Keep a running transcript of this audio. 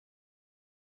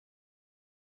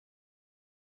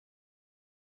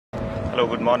Hello,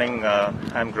 good morning.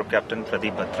 I'm Group Captain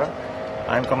Pradeep Batra.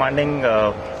 I'm commanding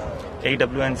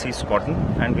AEW&C squadron,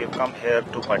 and we've come here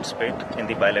to participate in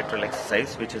the bilateral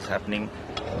exercise which is happening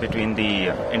between the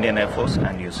Indian Air Force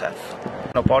and USAF.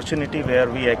 An opportunity where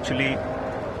we actually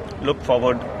look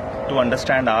forward to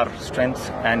understand our strengths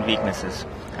and weaknesses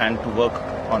and to work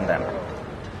on them.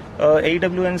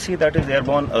 AEW&C, that is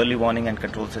Airborne Early Warning and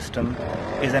Control System,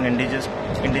 is an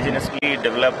indigenously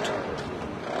developed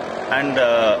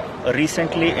and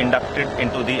recently inducted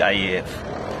into the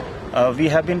IAF. We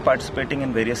have been participating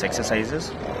in various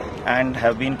exercises and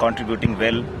have been contributing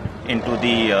well into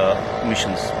the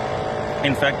missions.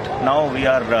 In fact, now we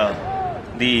are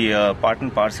the part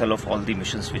and parcel of all the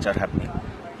missions which are happening.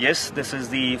 Yes, this is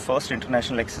the first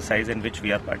international exercise in which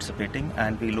we are participating,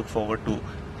 and we look forward to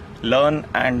learn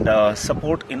and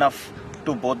support enough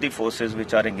to both the forces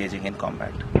which are engaging in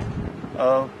combat.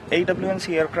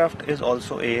 AEW&C aircraft is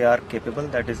also AAR capable,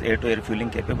 that is air-to-air refueling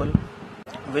capable,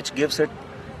 which gives it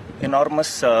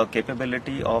enormous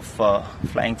capability of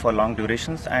flying for long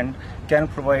durations and can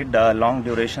provide long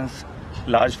durations,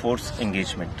 large force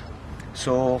engagement.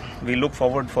 So we look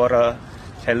forward for a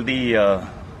healthy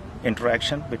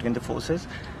interaction between the forces,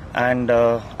 and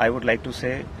I would like to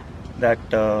say that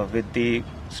with the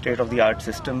state-of-the-art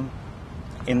system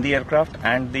in the aircraft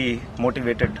and the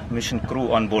motivated mission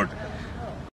crew on board,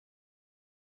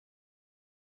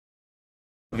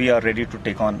 we are ready to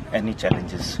take on any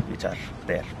challenges which are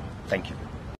there. Thank you.